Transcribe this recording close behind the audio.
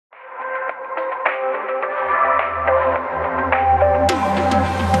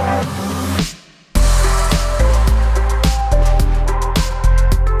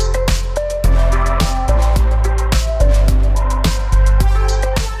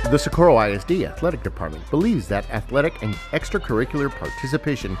The Socorro ISD Athletic Department believes that athletic and extracurricular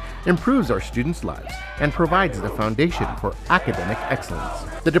participation improves our students' lives and provides the foundation for academic excellence.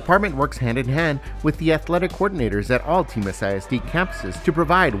 The department works hand in hand with the athletic coordinators at all Team SISD campuses to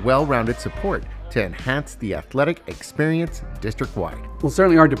provide well-rounded support to enhance the athletic experience district-wide. Well,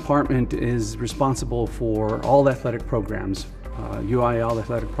 certainly our department is responsible for all athletic programs, UIL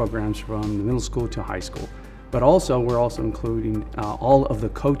athletic programs from the middle school to high school. But also, we're also including all of the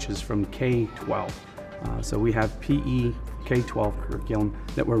coaches from K-12. So we have PE K-12 curriculum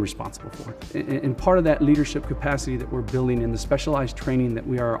that we're responsible for. And part of that leadership capacity that we're building and the specialized training that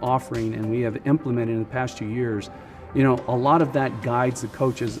we are offering and we have implemented in the past 2 years, you know, a lot of that guides the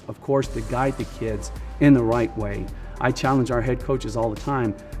coaches, of course, to guide the kids in the right way. I challenge our head coaches all the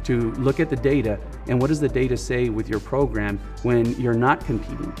time to look at the data and what does the data say with your program when you're not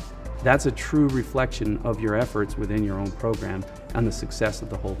competing. That's a true reflection of your efforts within your own program and the success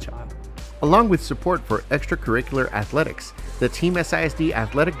of the whole child. Along with support for extracurricular athletics, the Team SISD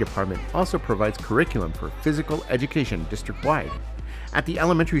Athletic Department also provides curriculum for physical education district-wide. At the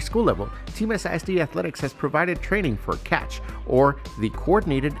elementary school level, Team SISD Athletics has provided training for CATCH, or the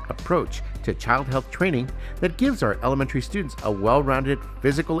Coordinated Approach to Child Health Training, that gives our elementary students a well-rounded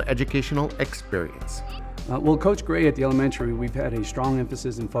physical educational experience. Well, Coach Gray at the elementary, we've had a strong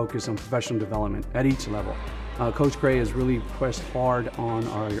emphasis and focus on professional development at each level. Coach Gray has really pressed hard on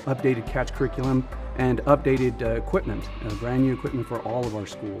our updated CATCH curriculum and updated equipment, brand new equipment for all of our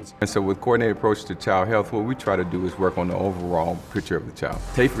schools. And so with Coordinated Approach to Child Health, what we try to do is work on the overall picture of the child.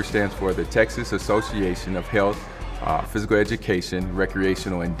 TAFER stands for the Texas Association of Health, Physical Education,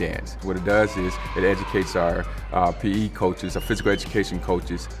 Recreational, and Dance. What it does is it educates our PE coaches, our physical education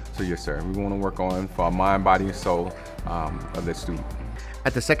coaches. So yes sir, we want to work on for our mind, body, and soul of the student.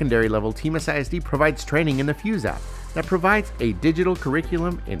 At the secondary level, Team SISD provides training in the Fuse app that provides a digital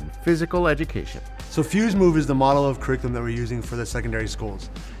curriculum in physical education. So Fuse Move is the model of curriculum that we're using for the secondary schools.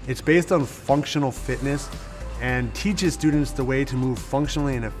 It's based on functional fitness and teaches students the way to move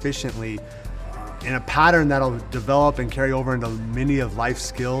functionally and efficiently in a pattern that'll develop and carry over into many of life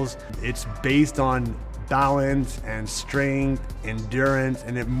skills. It's based on balance and strength, endurance,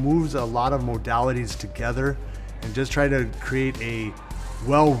 and it moves a lot of modalities together and just try to create a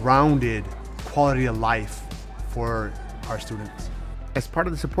well-rounded quality of life for our students. As part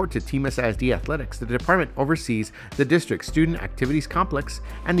of the support to Team SISD Athletics, the department oversees the district's Student Activities Complex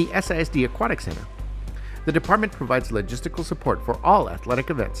and the SISD Aquatic Center. The department provides logistical support for all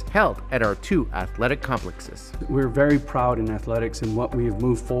athletic events held at our 2 athletic complexes. We're very proud in athletics and what we've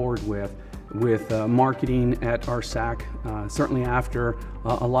moved forward with marketing at our SAC, certainly after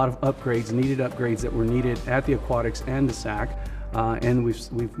a lot of upgrades, needed upgrades that were needed at the aquatics and the SAC. And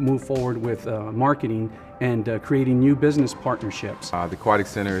we've moved forward with marketing and creating new business partnerships. The Aquatic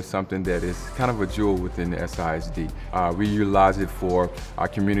Center is something that is kind of a jewel within the SISD. We utilize it for our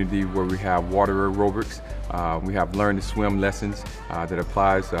community where we have water aerobics. We have learn to swim lessons that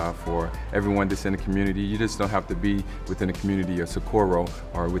applies for everyone that's in the community. You just don't have to be within the community of Socorro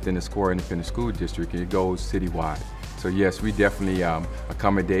or within the Socorro Independent School District. It goes citywide. So yes, we definitely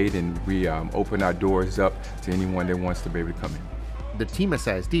accommodate and we open our doors up to anyone that wants to be able to come in. The Team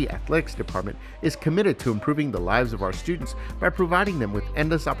SISD Athletics Department is committed to improving the lives of our students by providing them with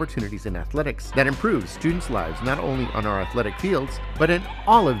endless opportunities in athletics that improve students' lives not only on our athletic fields, but in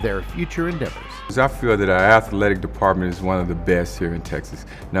all of their future endeavors. I feel that our athletic department is one of the best here in Texas.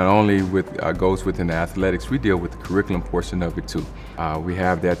 Not only goes within the athletics, we deal with the curriculum portion of it too. We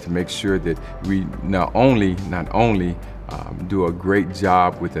have that to make sure that we not only do a great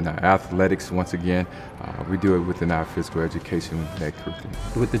job within our athletics. Once again, we do it within our physical education curriculum.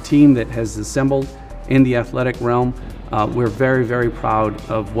 With the team that has assembled in the athletic realm, we're very, very proud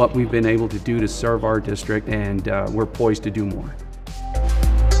of what we've been able to do to serve our district, and we're poised to do more.